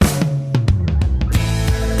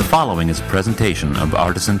following is a presentation of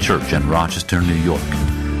Artisan Church in Rochester, New York.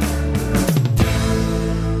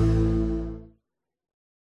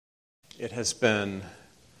 It has been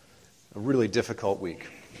a really difficult week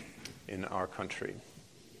in our country.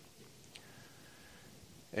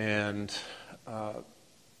 And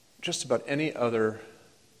just about any other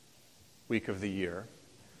week of the year,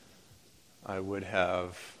 I would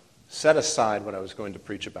have set aside what I was going to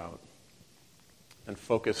preach about and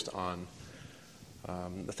focused on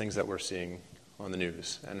the things that we're seeing on the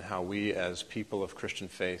news and how we as people of Christian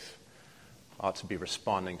faith ought to be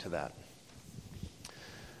responding to that.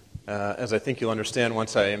 As I think you'll understand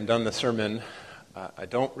once I am done the sermon, I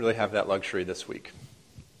don't really have that luxury this week.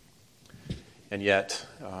 And yet,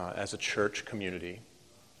 as a church community,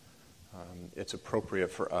 it's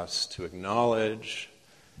appropriate for us to acknowledge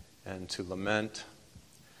and to lament,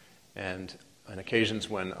 and on occasions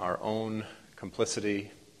when our own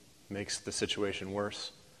complicity makes the situation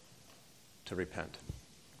worse, to repent.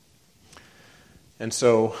 And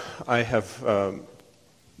so I have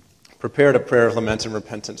prepared a prayer of lament and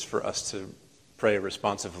repentance for us to pray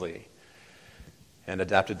responsively, and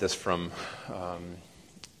adapted this from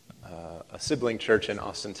a sibling church in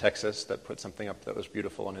Austin, Texas, that put something up that was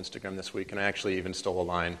beautiful on Instagram this week, and I actually even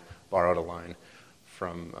borrowed a line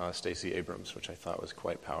from Stacey Abrams, which I thought was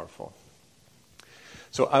quite powerful.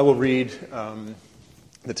 So I will read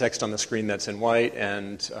the text on the screen that's in white,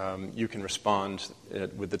 and you can respond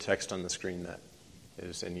with the text on the screen that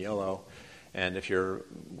is in yellow. And if you're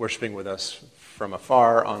worshiping with us from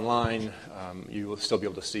afar online, you will still be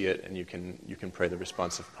able to see it, and you can pray the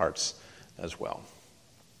responsive parts as well.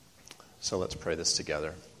 So let's pray this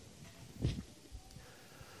together.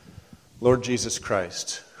 Lord Jesus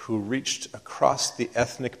Christ, who reached across the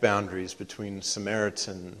ethnic boundaries between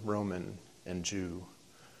Samaritan, Roman, and Jew,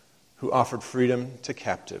 who offered freedom to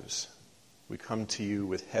captives, we come to you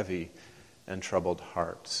with heavy and troubled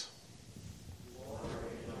hearts.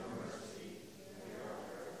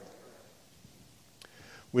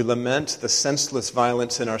 We lament the senseless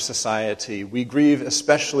violence in our society. We grieve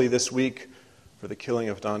especially this week for the killing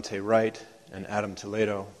of Dante Wright and Adam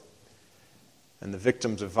Toledo and the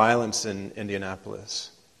victims of violence in Indianapolis.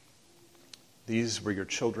 These were your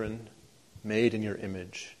children, made in your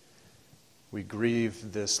image. We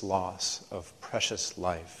grieve this loss of precious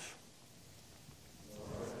life.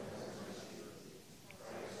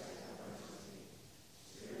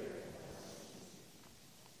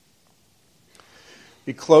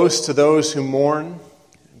 Be close to those who mourn,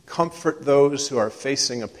 and comfort those who are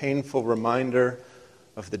facing a painful reminder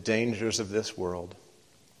of the dangers of this world.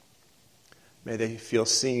 May they feel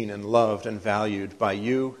seen and loved and valued by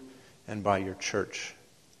you and by your church.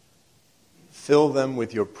 Fill them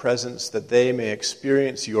with your presence that they may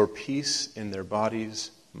experience your peace in their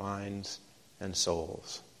bodies, minds, and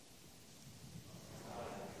souls.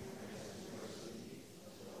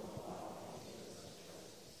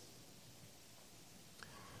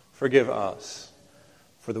 Forgive us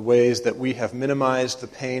for the ways that we have minimized the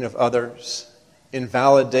pain of others,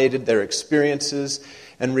 invalidated their experiences,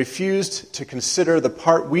 and refused to consider the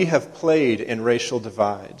part we have played in racial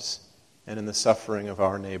divides and in the suffering of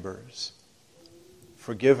our neighbors.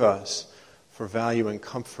 Forgive us for valuing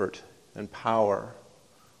comfort and power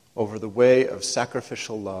over the way of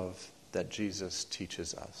sacrificial love that Jesus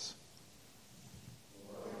teaches us.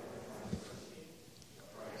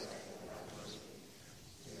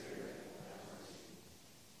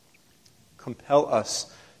 Compel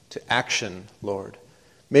us to action, Lord.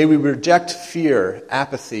 May we reject fear,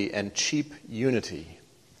 apathy, and cheap unity.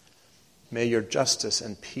 May your justice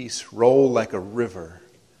and peace roll like a river.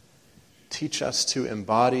 Teach us to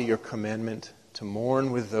embody your commandment to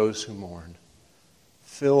mourn with those who mourn.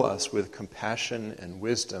 Fill us with compassion and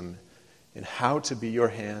wisdom in how to be your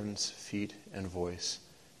hands, feet, and voice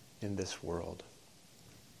in this world.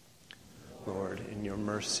 Lord, in your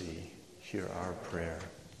mercy, hear our prayer.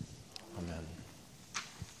 Amen.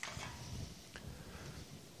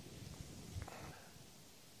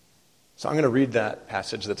 So I'm going to read that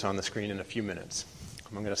passage that's on the screen in a few minutes.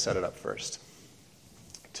 I'm going to set it up first.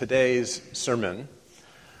 Today's sermon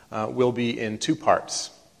will be in two parts.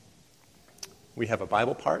 We have a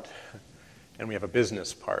Bible part and we have a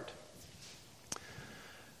business part.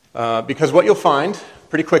 Because what you'll find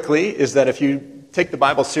pretty quickly is that if you take the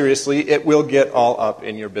Bible seriously, it will get all up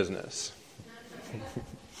in your business.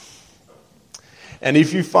 And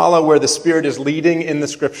if you follow where the Spirit is leading in the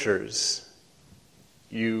Scriptures,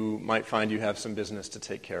 you might find you have some business to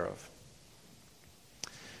take care of.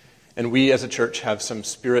 And we as a church have some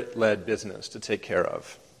Spirit-led business to take care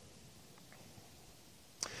of.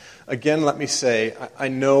 Again, let me say, I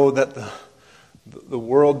know that The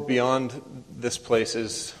world beyond this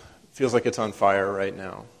place feels like it's on fire right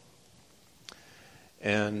now.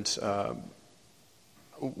 And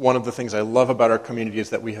one of the things I love about our community is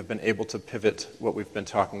that we have been able to pivot what we've been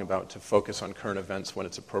talking about to focus on current events when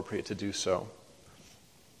it's appropriate to do so.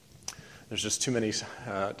 There's just too many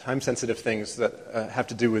time-sensitive things that have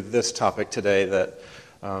to do with this topic today that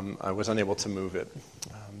I was unable to move it.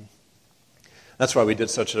 That's why we did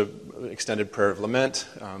such an extended prayer of lament,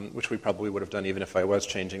 which we probably would have done even if I was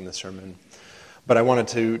changing the sermon. But I wanted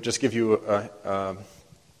to just give you a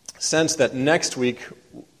sense that next week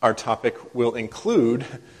our topic will include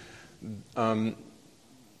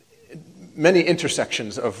many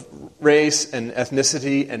intersections of race and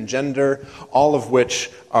ethnicity and gender, all of which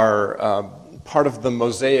are part of the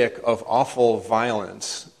mosaic of awful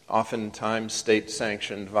violence, oftentimes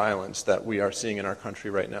state-sanctioned violence that we are seeing in our country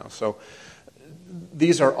right now. So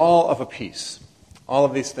these are all of a piece. All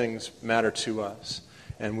of these things matter to us,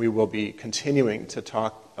 and we will be continuing to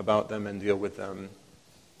talk about them and deal with them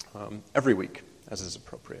every week, as is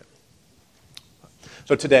appropriate.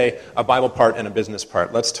 So today, a Bible part and a business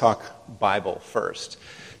part. Let's talk Bible first.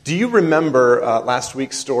 Do you remember last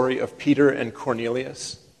week's story of Peter and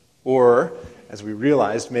Cornelius? Or, as we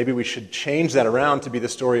realized, maybe we should change that around to be the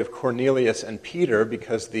story of Cornelius and Peter,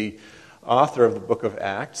 because the author of the book of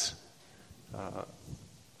Acts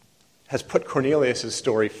has put Cornelius'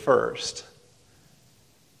 story first,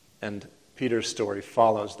 and Peter's story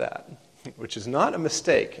follows that, which is not a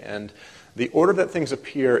mistake. And the order that things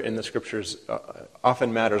appear in the Scriptures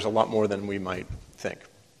often matters a lot more than we might think.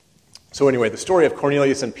 So anyway, the story of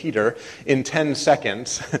Cornelius and Peter in 10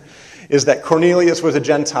 seconds is that Cornelius was a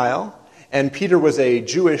Gentile, and Peter was a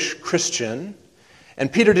Jewish Christian.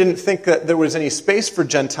 And Peter didn't think that there was any space for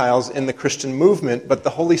Gentiles in the Christian movement, but the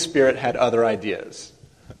Holy Spirit had other ideas.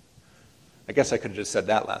 I guess I could have just said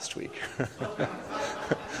that last week.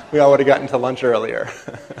 We all would have gotten to lunch earlier.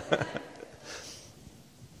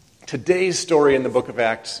 Today's story in the book of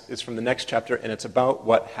Acts is from the next chapter, and it's about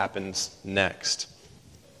what happens next.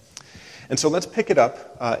 And so let's pick it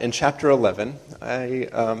up in chapter 11.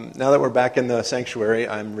 Now that we're back in the sanctuary,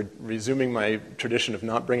 I'm resuming my tradition of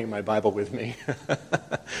not bringing my Bible with me.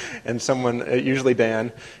 And someone, usually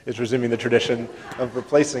Dan, is resuming the tradition of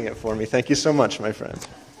replacing it for me. Thank you so much, my friend.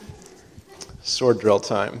 Sword drill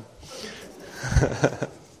time.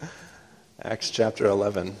 Acts chapter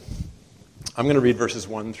 11. I'm going to read verses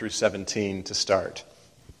 1 through 17 to start.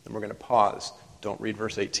 And we're going to pause. Don't read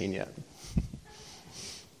verse 18 yet.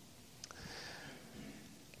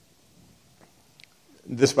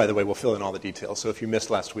 This, by the way, will fill in all the details, so if you missed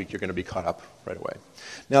last week, you're going to be caught up right away.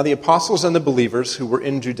 Now the apostles and the believers who were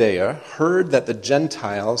in Judea heard that the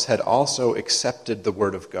Gentiles had also accepted the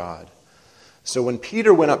word of God. So when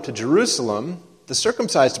Peter went up to Jerusalem, the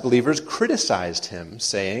circumcised believers criticized him,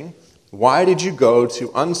 saying, "Why did you go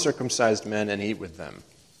to uncircumcised men and eat with them?"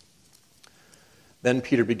 Then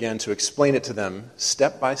Peter began to explain it to them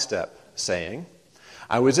step by step, saying,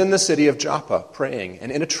 "I was in the city of Joppa praying,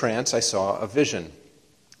 and in a trance I saw a vision.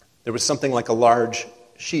 There was something like a large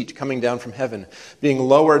sheet coming down from heaven, being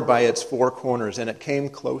lowered by its four corners, and it came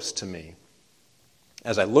close to me.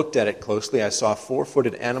 As I looked at it closely, I saw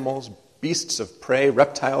four-footed animals, beasts of prey,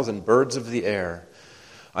 reptiles, and birds of the air.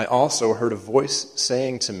 I also heard a voice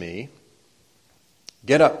saying to me,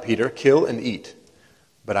 'Get up, Peter, kill and eat.'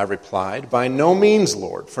 But I replied, 'By no means,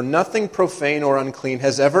 Lord, for nothing profane or unclean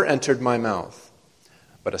has ever entered my mouth.'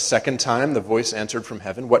 But a second time the voice answered from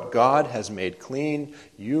heaven, 'What God has made clean,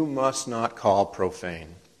 you must not call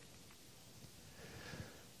profane.'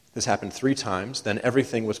 This happened 3 times, then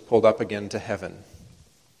everything was pulled up again to heaven.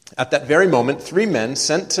 At that very moment, 3 men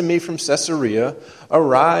sent to me from Caesarea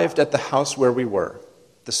arrived at the house where we were.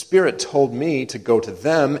 The Spirit told me to go to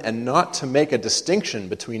them and not to make a distinction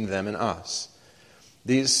between them and us.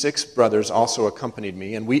 These 6 brothers also accompanied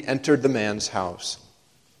me, and we entered the man's house.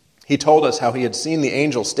 He told us how he had seen the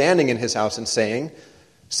angel standing in his house and saying,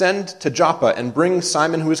 'Send to Joppa and bring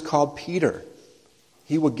Simon who is called Peter.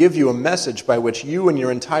 He will give you a message by which you and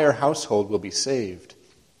your entire household will be saved.'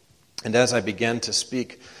 And as I began to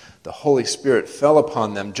speak, the Holy Spirit fell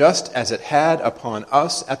upon them just as it had upon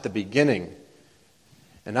us at the beginning.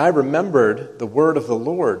 And I remembered the word of the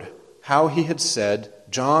Lord, how he had said,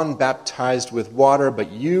 'John baptized with water,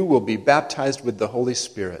 but you will be baptized with the Holy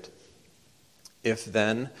Spirit.' If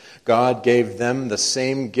then God gave them the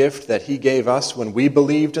same gift that he gave us when we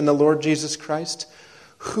believed in the Lord Jesus Christ,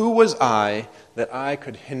 who was I that I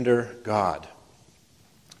could hinder God?"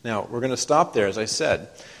 Now, we're going to stop there, as I said,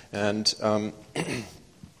 and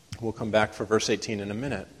we'll come back for verse 18 in a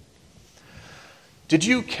minute. Did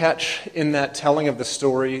you catch in that telling of the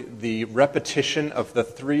story the repetition of the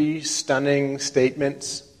 3 stunning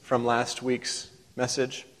statements from last week's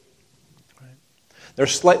message? They're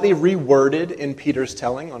slightly reworded in Peter's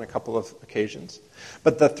telling on a couple of occasions.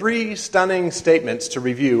 But the 3 stunning statements to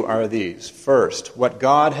review are these. First, what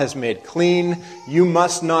God has made clean, you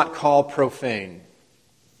must not call profane.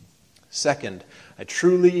 Second, I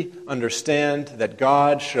truly understand that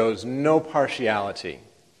God shows no partiality.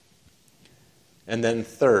 And then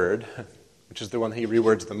third, which is the one he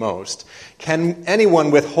rewords the most, can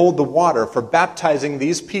anyone withhold the water for baptizing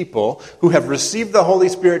these people who have received the Holy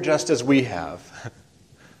Spirit just as we have?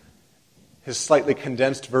 His slightly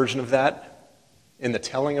condensed version of that in the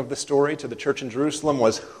telling of the story to the church in Jerusalem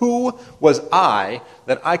was, who was I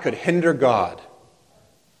that I could hinder God?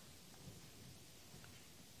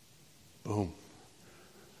 Boom.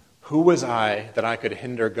 Who was I that I could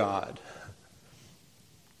hinder God?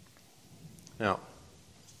 Now,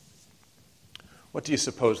 what do you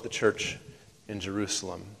suppose the church in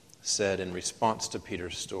Jerusalem said in response to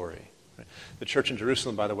Peter's story? The church in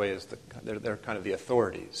Jerusalem, by the way, they're kind of the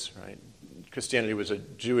authorities, right? Christianity was a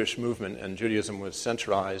Jewish movement, and Judaism was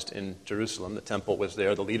centralized in Jerusalem. The temple was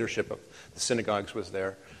there. The leadership of the synagogues was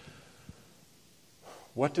there.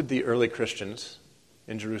 What did the early Christians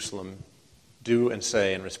in Jerusalem do and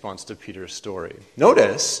say in response to Peter's story?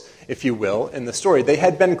 Notice, if you will, in the story, they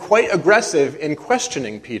had been quite aggressive in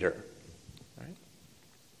questioning Peter. Right?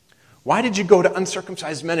 Why did you go to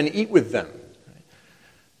uncircumcised men and eat with them? Right?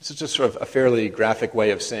 This is just sort of a fairly graphic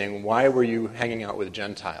way of saying, why were you hanging out with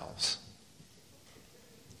Gentiles?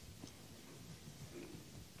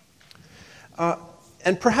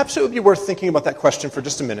 And perhaps it would be worth thinking about that question for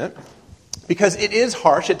just a minute, because it is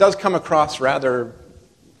harsh. It does come across rather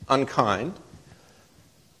unkind.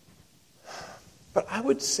 But I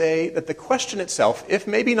would say that the question itself, if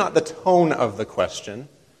maybe not the tone of the question,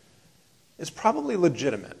 is probably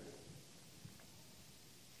legitimate.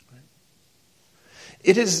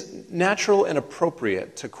 It is natural and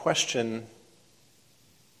appropriate to question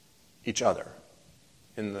each other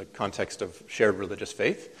in the context of shared religious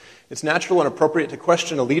faith. It's natural and appropriate to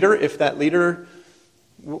question a leader if that leader,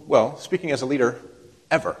 well, speaking as a leader,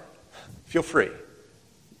 ever. Feel free.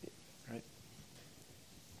 Right?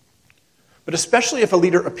 But especially if a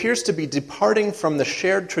leader appears to be departing from the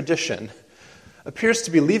shared tradition, appears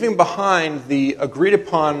to be leaving behind the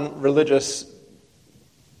agreed-upon religious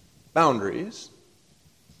boundaries,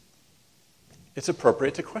 it's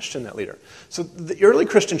appropriate to question that leader. So the early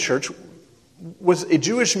Christian church was a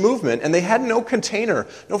Jewish movement, and they had no container,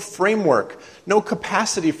 no framework, no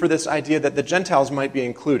capacity for this idea that the Gentiles might be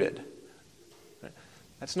included.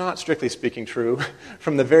 That's not, strictly speaking, true.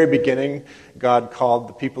 From the very beginning, God called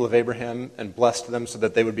the people of Abraham and blessed them so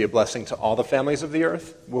that they would be a blessing to all the families of the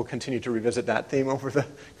earth. We'll continue to revisit that theme over the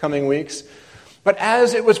coming weeks. But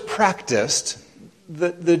as it was practiced,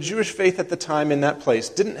 the Jewish faith at the time in that place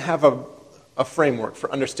didn't have a framework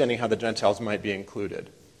for understanding how the Gentiles might be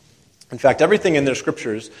included. In fact, everything in their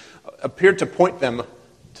scriptures appeared to point them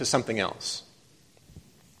to something else.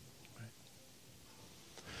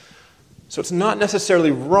 So it's not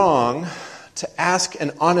necessarily wrong to ask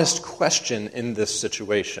an honest question in this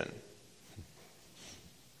situation,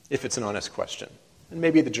 if it's an honest question. And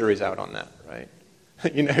maybe the jury's out on that, right?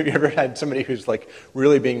 You know, have you ever had somebody who's like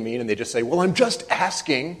really being mean and they just say, well, I'm just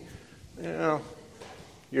asking? You know,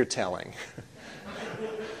 you're telling.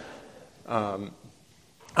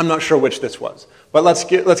 I'm not sure which this was. But let's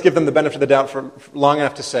give them the benefit of the doubt for long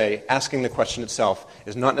enough to say asking the question itself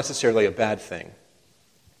is not necessarily a bad thing.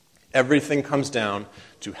 Everything comes down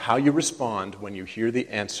to how you respond when you hear the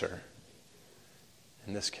answer.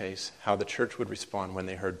 In this case, how the church would respond when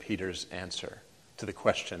they heard Peter's answer to the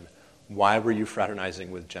question, why were you fraternizing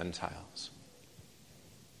with Gentiles?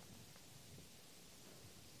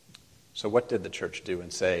 So what did the church do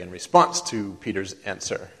and say in response to Peter's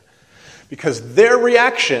answer? Because their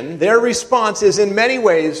reaction, their response is in many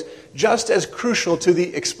ways just as crucial to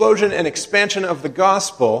the explosion and expansion of the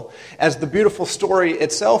gospel as the beautiful story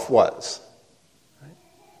itself was. Right?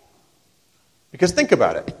 Because think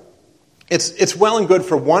about it. It's well and good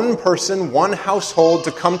for one person, one household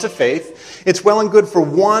to come to faith. It's well and good for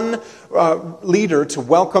one leader to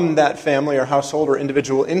welcome that family or household or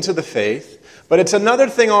individual into the faith. But it's another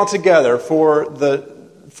thing altogether for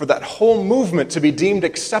that whole movement to be deemed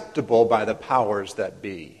acceptable by the powers that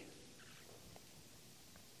be.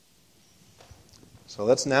 So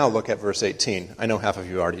let's now look at verse 18. I know half of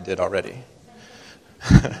you already did already.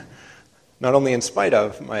 Not only in spite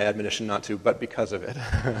of my admonition not to, but because of it.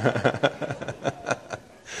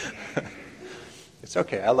 It's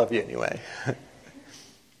okay, I love you anyway.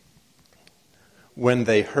 When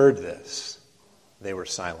they heard this, they were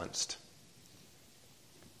silenced.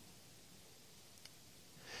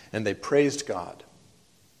 And they praised God,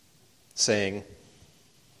 saying,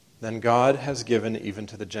 "Then God has given even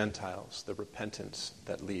to the Gentiles the repentance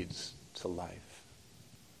that leads to life."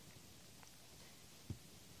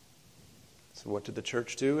 So what did the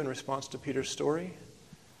church do in response to Peter's story?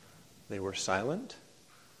 They were silent,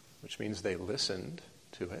 which means they listened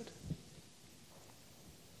to it.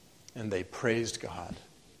 And they praised God.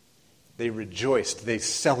 They rejoiced. They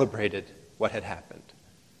celebrated what had happened.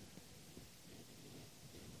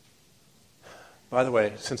 By the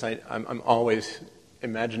way, since I'm always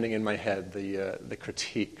imagining in my head the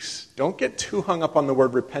critiques, don't get too hung up on the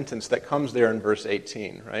word repentance that comes there in verse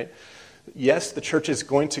 18, right? Yes, the church is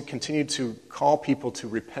going to continue to call people to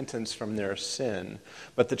repentance from their sin,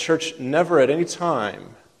 but the church never at any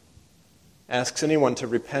time asks anyone to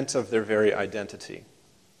repent of their very identity.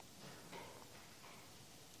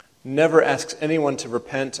 Never asks anyone to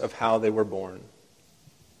repent of how they were born.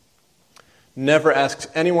 Never asks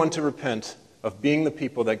anyone to repent of being the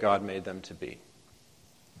people that God made them to be.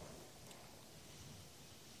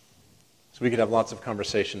 So we could have lots of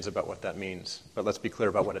conversations about what that means, but let's be clear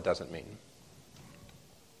about what it doesn't mean.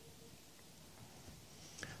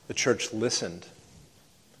 The church listened,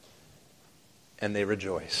 and they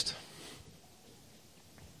rejoiced.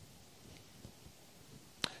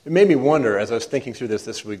 It made me wonder, as I was thinking through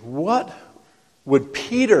this week, what would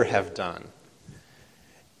Peter have done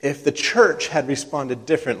if the church had responded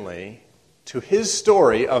differently to his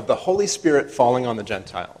story of the Holy Spirit falling on the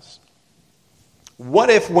Gentiles? What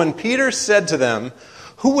if when Peter said to them,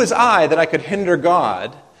 "Who was I that I could hinder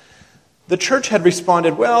God?" the church had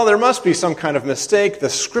responded, "Well, there must be some kind of mistake. The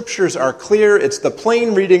scriptures are clear. It's the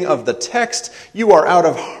plain reading of the text. You are out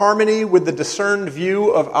of harmony with the discerned view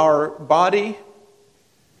of our body.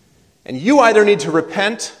 And you either need to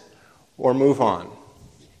repent or move on."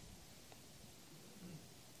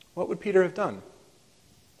 What would Peter have done?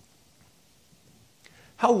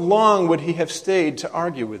 How long would he have stayed to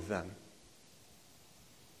argue with them?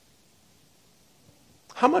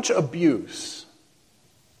 How much abuse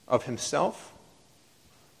of himself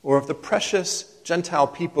or of the precious Gentile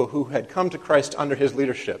people who had come to Christ under his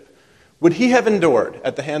leadership would he have endured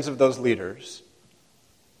at the hands of those leaders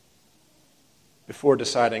before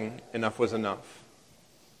deciding enough was enough?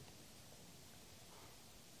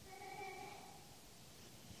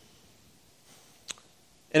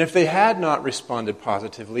 And if they had not responded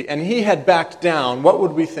positively and he had backed down, what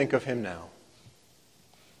would we think of him now?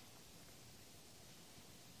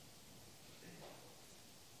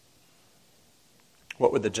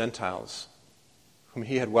 What would the Gentiles, whom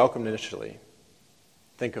he had welcomed initially,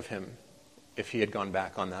 think of him if he had gone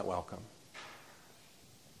back on that welcome?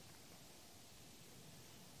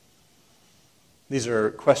 These are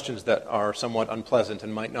questions that are somewhat unpleasant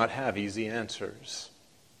and might not have easy answers.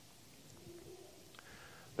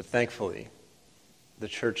 But thankfully, the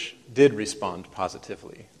church did respond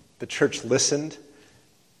positively. The church listened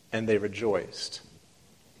and they rejoiced.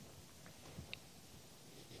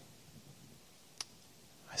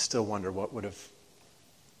 I still wonder what would have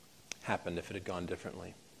happened if it had gone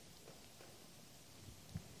differently.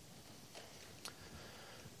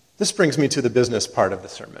 This brings me to the business part of the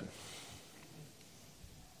sermon.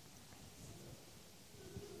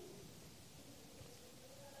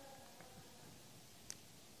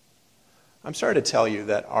 I'm sorry to tell you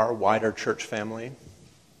that our wider church family,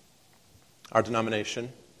 our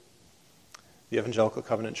denomination, the Evangelical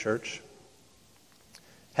Covenant Church,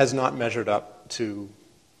 has not measured up to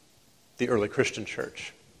the early Christian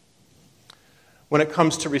church when it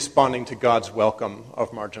comes to responding to God's welcome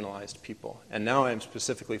of marginalized people. And now I'm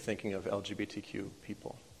specifically thinking of LGBTQ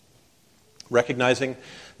people. Recognizing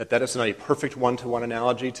that that is not a perfect one-to-one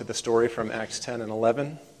analogy to the story from Acts 10 and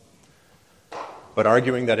 11, but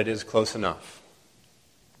arguing that it is close enough.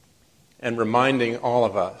 And reminding all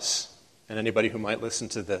of us, and anybody who might listen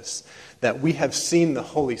to this, that we have seen the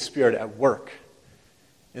Holy Spirit at work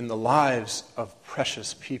in the lives of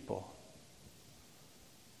precious people,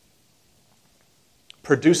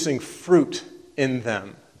 producing fruit in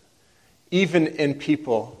them, even in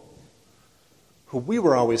people who we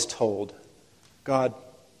were always told God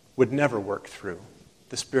would never work through.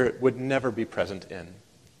 The Spirit would never be present in.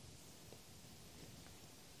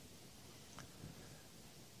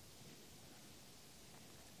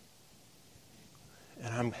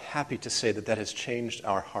 And I'm happy to say that that has changed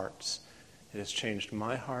our hearts. It has changed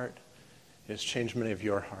my heart. It has changed many of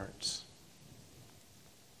your hearts.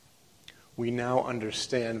 We now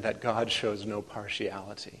understand that God shows no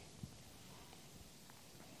partiality.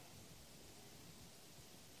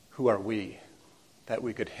 Who are we that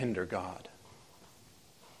we could hinder God.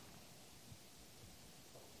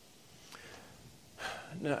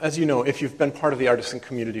 Now, as you know, if you've been part of the Artisan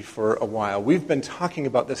community for a while, we've been talking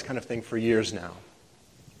about this kind of thing for years now.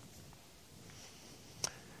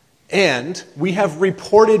 And we have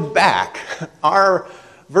reported back our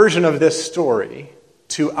version of this story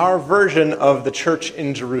to our version of the church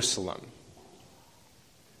in Jerusalem.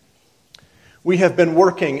 We have been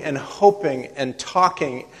working and hoping and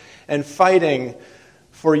talking and fighting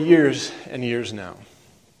for years and years now,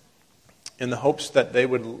 in the hopes that they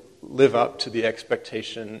would live up to the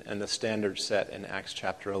expectation and the standard set in Acts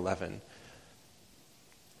chapter 11,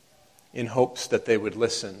 in hopes that they would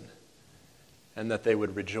listen and that they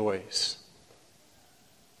would rejoice.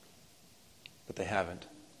 But they haven't.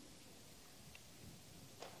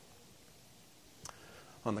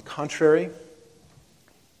 On the contrary,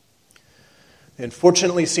 they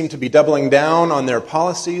unfortunately seem to be doubling down on their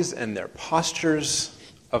policies and their postures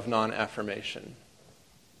of non-affirmation.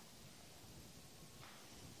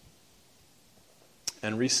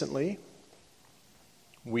 And recently,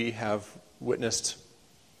 we have witnessed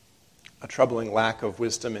a troubling lack of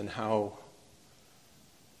wisdom in how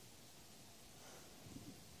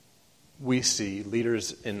we see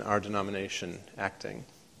leaders in our denomination acting,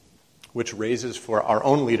 which raises for our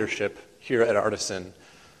own leadership here at Artisan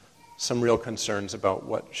some real concerns about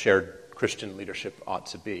what shared Christian leadership ought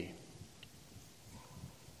to be.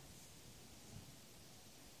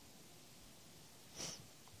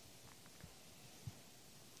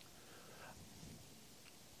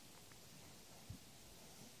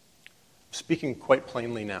 Speaking quite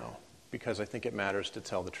plainly now, because I think it matters to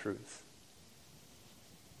tell the truth.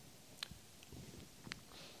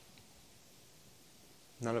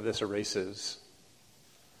 None of this erases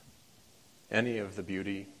any of the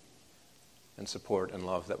beauty and support and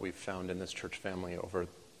love that we've found in this church family over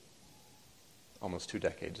almost 2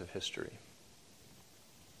 decades of history.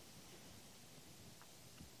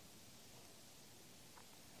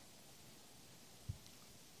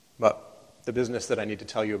 But the business that I need to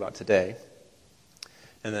tell you about today,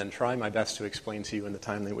 and then try my best to explain to you in the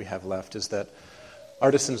time that we have left, is that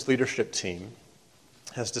Artisan's leadership team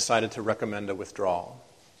has decided to recommend a withdrawal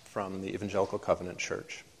from the Evangelical Covenant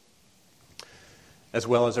Church, as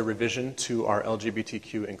well as a revision to our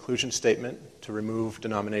LGBTQ inclusion statement to remove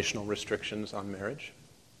denominational restrictions on marriage,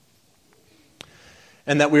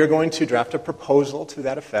 and that we are going to draft a proposal to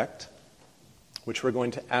that effect, which we're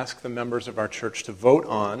going to ask the members of our church to vote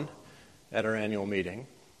on at our annual meeting,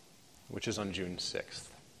 which is on June 6th.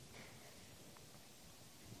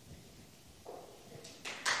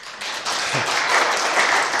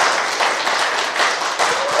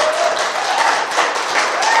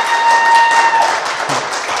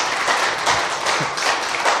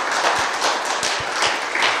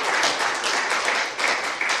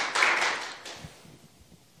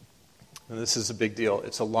 This is a big deal.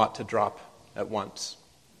 It's a lot to drop at once.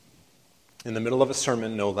 In the middle of a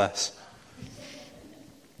sermon, no less.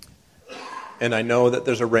 And I know that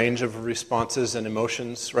there's a range of responses and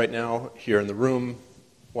emotions right now, here in the room,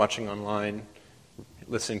 watching online,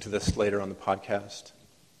 listening to this later on the podcast.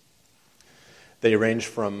 They range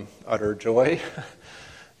from utter joy,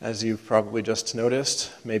 as you've probably just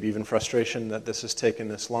noticed, maybe even frustration that this has taken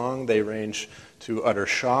this long. They range to utter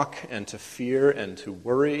shock and to fear and to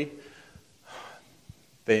worry.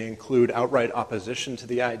 They include outright opposition to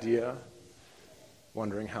the idea,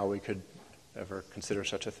 wondering how we could ever consider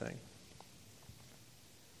such a thing.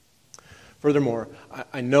 Furthermore,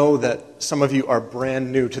 I know that some of you are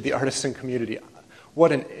brand new to the Artisan community.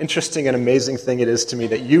 What an interesting and amazing thing it is to me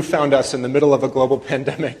that you found us in the middle of a global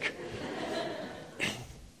pandemic.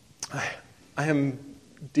 I am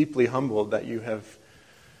deeply humbled that you have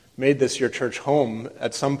made this your church home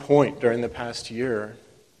at some point during the past year.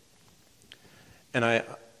 And I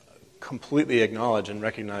completely acknowledge and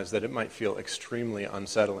recognize that it might feel extremely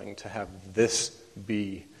unsettling to have this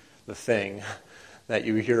be the thing that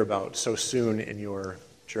you hear about so soon in your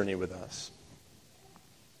journey with us.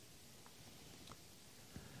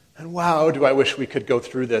 And wow, do I wish we could go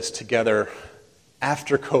through this together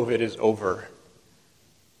after COVID is over.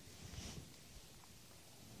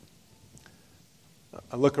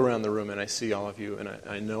 I look around the room and I see all of you, and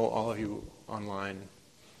I know all of you online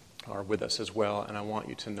are with us as well, and I want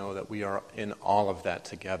you to know that we are in all of that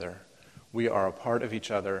together. We are a part of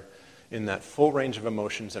each other in that full range of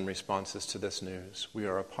emotions and responses to this news. We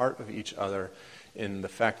are a part of each other in the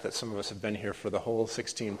fact that some of us have been here for the whole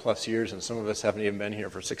 16 plus years, and some of us haven't even been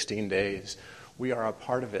here for 16 days. We are a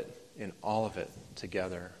part of it in all of it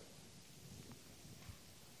together.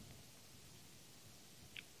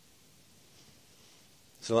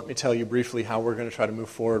 So let me tell you briefly how we're going to try to move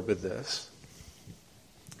forward with this.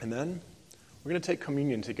 And then we're going to take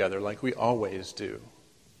communion together like we always do.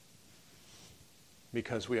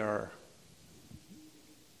 Because the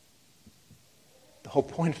whole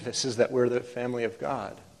point of this is that we're the family of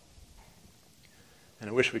God. And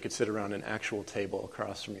I wish we could sit around an actual table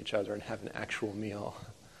across from each other and have an actual meal.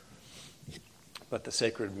 But the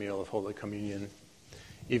sacred meal of Holy Communion,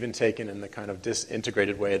 even taken in the kind of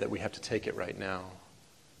disintegrated way that we have to take it right now,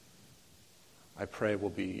 I pray will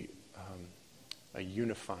be a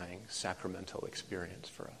unifying sacramental experience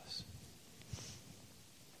for us.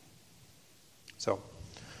 So,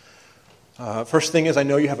 first thing is, I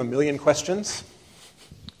know you have a million questions.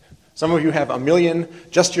 Some of you have a million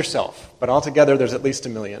just yourself, but altogether there's at least a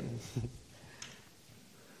million.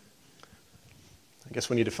 I guess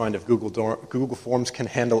we need to find if Google Forms can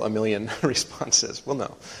handle a million responses. We'll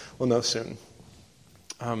know. We'll know soon.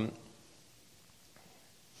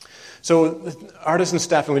 So the Artisan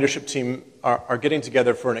staff and leadership team are getting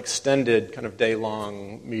together for an extended kind of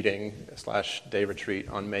day-long meeting / day retreat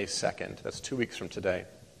on May 2nd. That's 2 weeks from today.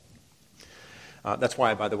 That's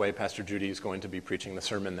why, by the way, Pastor Judy is going to be preaching the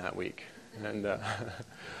sermon that week. And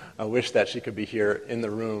I wish that she could be here in the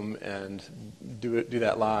room and do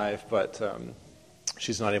that live, but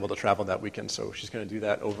she's not able to travel that weekend, so she's going to do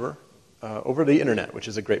that over the internet, which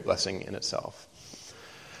is a great blessing in itself.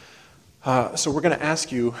 So we're going to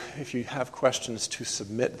ask you, if you have questions, to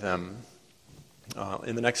submit them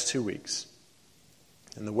in the next 2 weeks.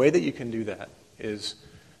 And the way that you can do that is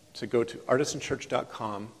to go to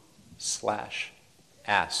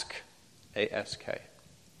artisanchurch.com/ask, A-S-K.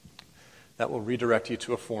 That will redirect you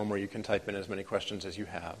to a form where you can type in as many questions as you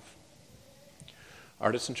have.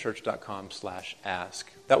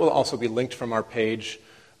 artisanchurch.com/ask. That will also be linked from our page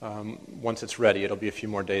once it's ready. It'll be a few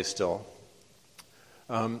more days still.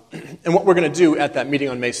 And what we're going to do at that meeting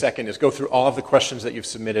on May 2nd is go through all of the questions that you've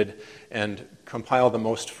submitted and compile the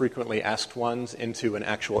most frequently asked ones into an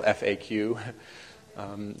actual FAQ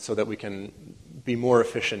so that we can be more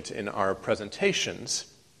efficient in our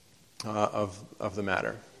presentations of the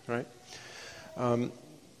matter, right? And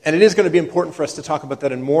it is going to be important for us to talk about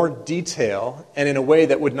that in more detail and in a way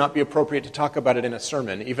that would not be appropriate to talk about it in a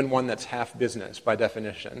sermon, even one that's half business by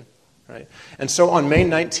definition. Right? And so on May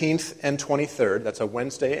 19th and 23rd, that's a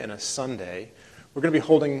Wednesday and a Sunday, we're going to be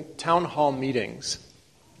holding town hall meetings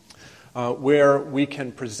where we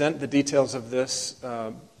can present the details of this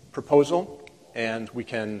proposal, and we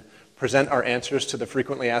can present our answers to the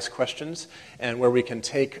frequently asked questions, and where we can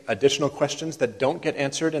take additional questions that don't get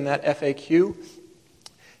answered in that FAQ,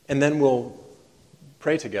 and then we'll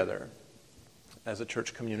pray together as a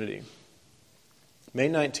church community. May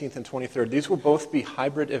 19th and 23rd. These will both be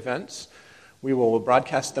hybrid events. We will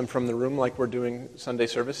broadcast them from the room like we're doing Sunday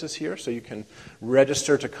services here, so you can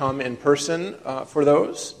register to come in person for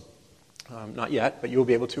those. Not yet, but you'll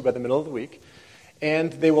be able to by the middle of the week.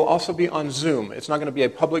 And they will also be on Zoom. It's not going to be a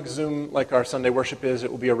public Zoom like our Sunday worship is.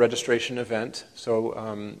 It will be a registration event,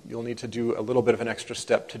 so you'll need to do a little bit of an extra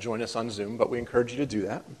step to join us on Zoom, but we encourage you to do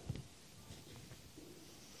that.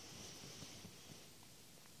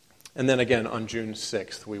 And then again, on June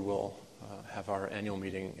 6th, we will have our annual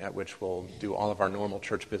meeting at which we'll do all of our normal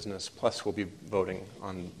church business, plus we'll be voting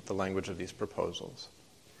on the language of these proposals.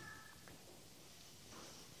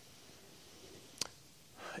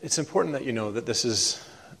 It's important that you know that there's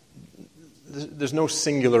no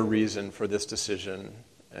singular reason for this decision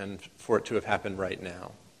and for it to have happened right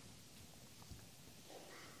now.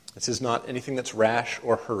 This is not anything that's rash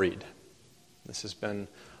or hurried. This has been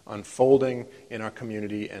unfolding in our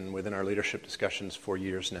community and within our leadership discussions for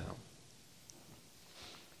years now.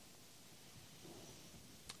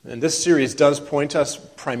 And this series does point us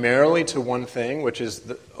primarily to one thing, which is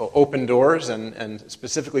the open doors and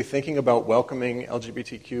specifically thinking about welcoming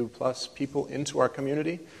LGBTQ plus people into our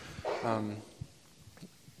community.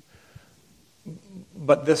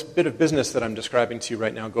 But this bit of business that I'm describing to you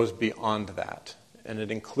right now goes beyond that, and it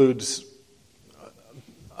includes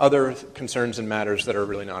other concerns and matters that are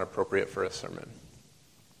really not appropriate for a sermon.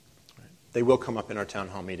 They will come up in our town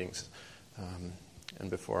hall meetings and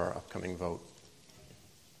before our upcoming vote.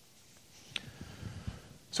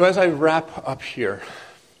 So as I wrap up here,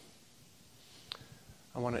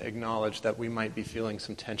 I want to acknowledge that we might be feeling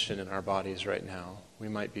some tension in our bodies right now. We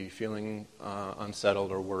might be feeling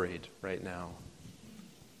unsettled or worried right now.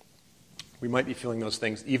 We might be feeling those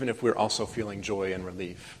things even if we're also feeling joy and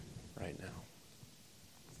relief right now.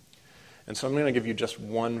 And so I'm going to give you just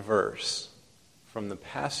one verse from the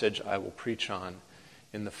passage I will preach on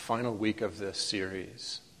in the final week of this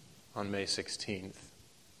series on May 16th.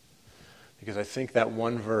 Because I think that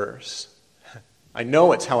one verse I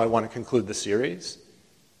know it's how I want to conclude the series,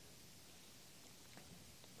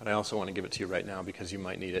 but I also want to give it to you right now because you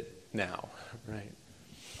might need it now, right?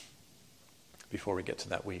 Before we get to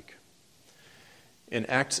that week. In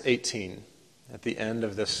Acts 18, at the end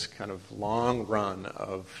of this kind of long run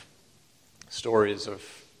of stories of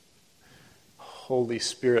Holy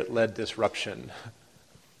Spirit-led disruption,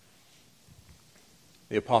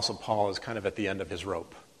 the Apostle Paul is kind of at the end of his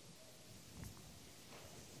rope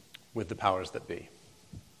with the powers that be.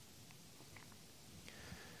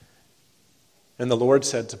 And the Lord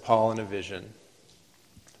said to Paul in a vision,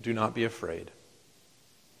 "Do not be afraid,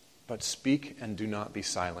 but speak and do not be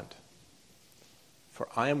silent. For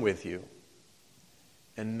I am with you,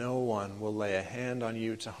 and no one will lay a hand on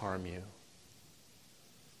you to harm you.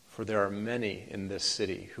 For there are many in this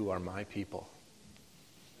city who are my people."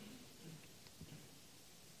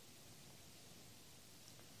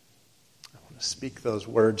 I want to speak those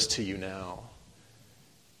words to you now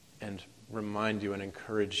and remind you and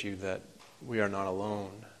encourage you that we are not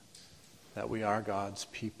alone, that we are God's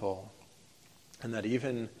people, and that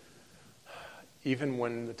even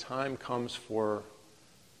when the time comes for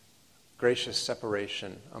gracious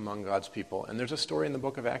separation among God's people, and there's a story in the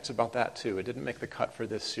book of Acts about that too. It didn't make the cut for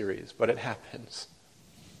this series, but it happens.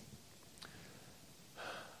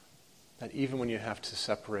 That even when you have to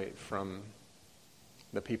separate from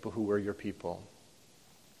the people who were your people,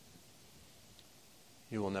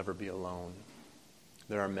 you will never be alone.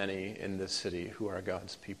 There are many in this city who are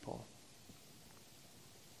God's people.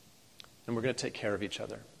 And we're going to take care of each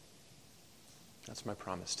other. That's my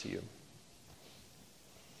promise to you.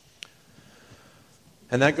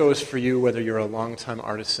 And that goes for you whether you're a longtime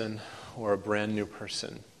artisan or a brand new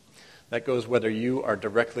person. That goes whether you are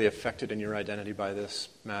directly affected in your identity by this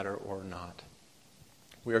matter or not.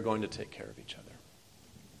 We are going to take care of each other.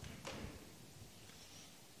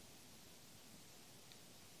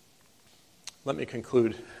 Let me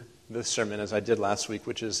conclude this sermon as I did last week,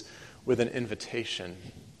 which is with an invitation.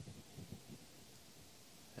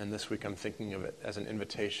 And this week I'm thinking of it as an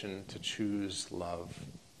invitation to choose love.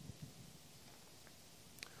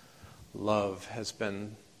 Love has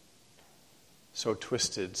been so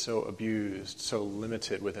twisted, so abused, so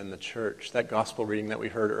limited within the church. That gospel reading that we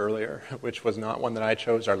heard earlier, which was not one that I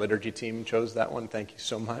chose, our liturgy team chose that one. Thank you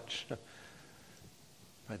so much.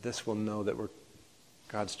 By this we'll know that we're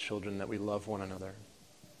God's children, that we love one another.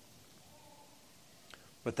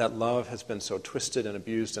 But that love has been so twisted and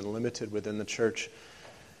abused and limited within the church.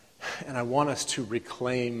 And I want us to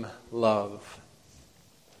reclaim love.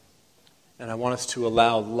 And I want us to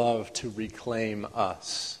allow love to reclaim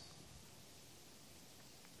us.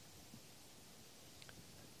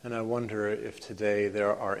 And I wonder if today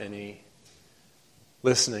there are any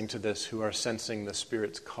listening to this who are sensing the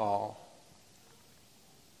Spirit's call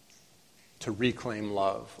to reclaim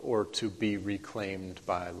love or to be reclaimed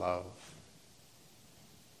by love.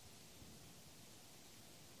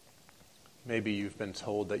 Maybe you've been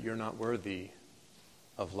told that you're not worthy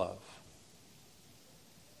of love.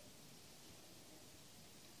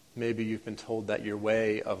 Maybe you've been told that your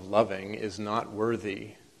way of loving is not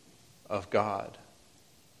worthy of God.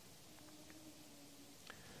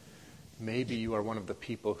 Maybe you are one of the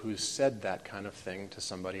people who said that kind of thing to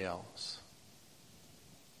somebody else.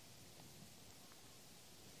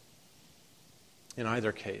 In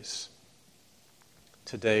either case,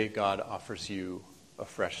 today God offers you a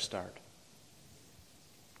fresh start.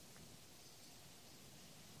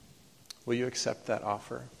 Will you accept that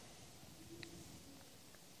offer?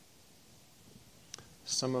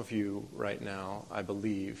 Some of you right now, I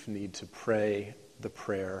believe, need to pray the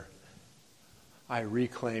prayer, I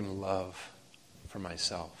reclaim love for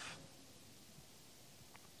myself.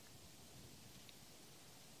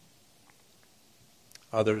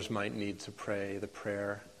 Others might need to pray the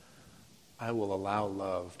prayer, I will allow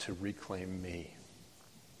love to reclaim me.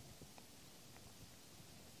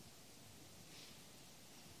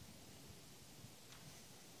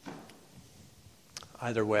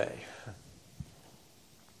 Either way,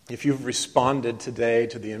 if you've responded today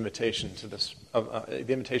to the invitation the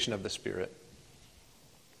invitation of the Spirit,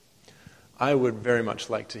 I would very much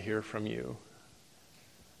like to hear from you.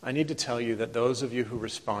 I need to tell you that those of you who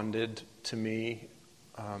responded to me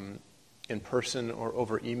in person or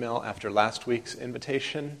over email after last week's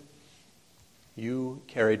invitation, you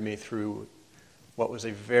carried me through what was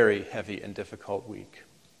a very heavy and difficult week.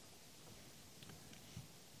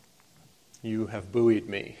 You have buoyed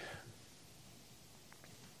me.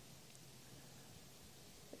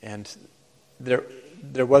 And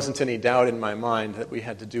there wasn't any doubt in my mind that we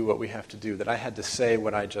had to do what we have to do, that I had to say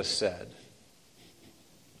what I just said.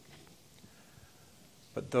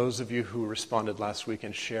 But those of you who responded last week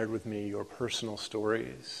and shared with me your personal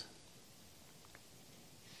stories,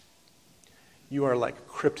 you are like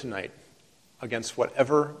kryptonite against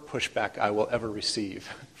whatever pushback I will ever receive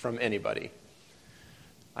from anybody.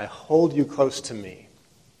 I hold you close to me.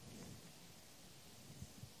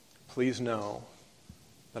 Please know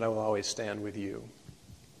that I will always stand with you.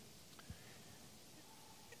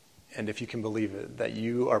 And if you can believe it, that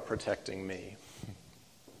you are protecting me.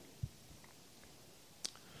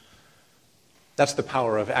 That's the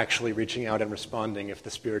power of actually reaching out and responding if the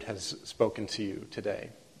Spirit has spoken to you today.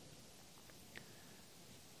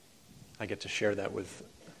 I get to share that with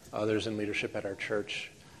others in leadership at our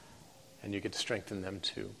church, and you get to strengthen them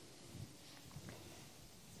too.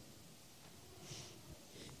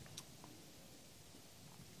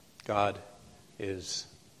 God is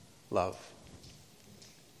love.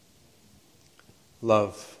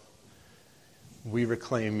 Love, we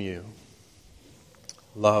reclaim you.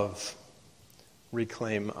 Love,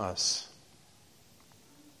 reclaim us.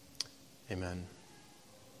 Amen.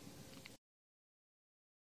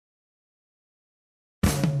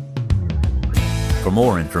 For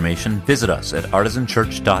more information, visit us at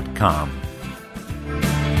artisanchurch.com.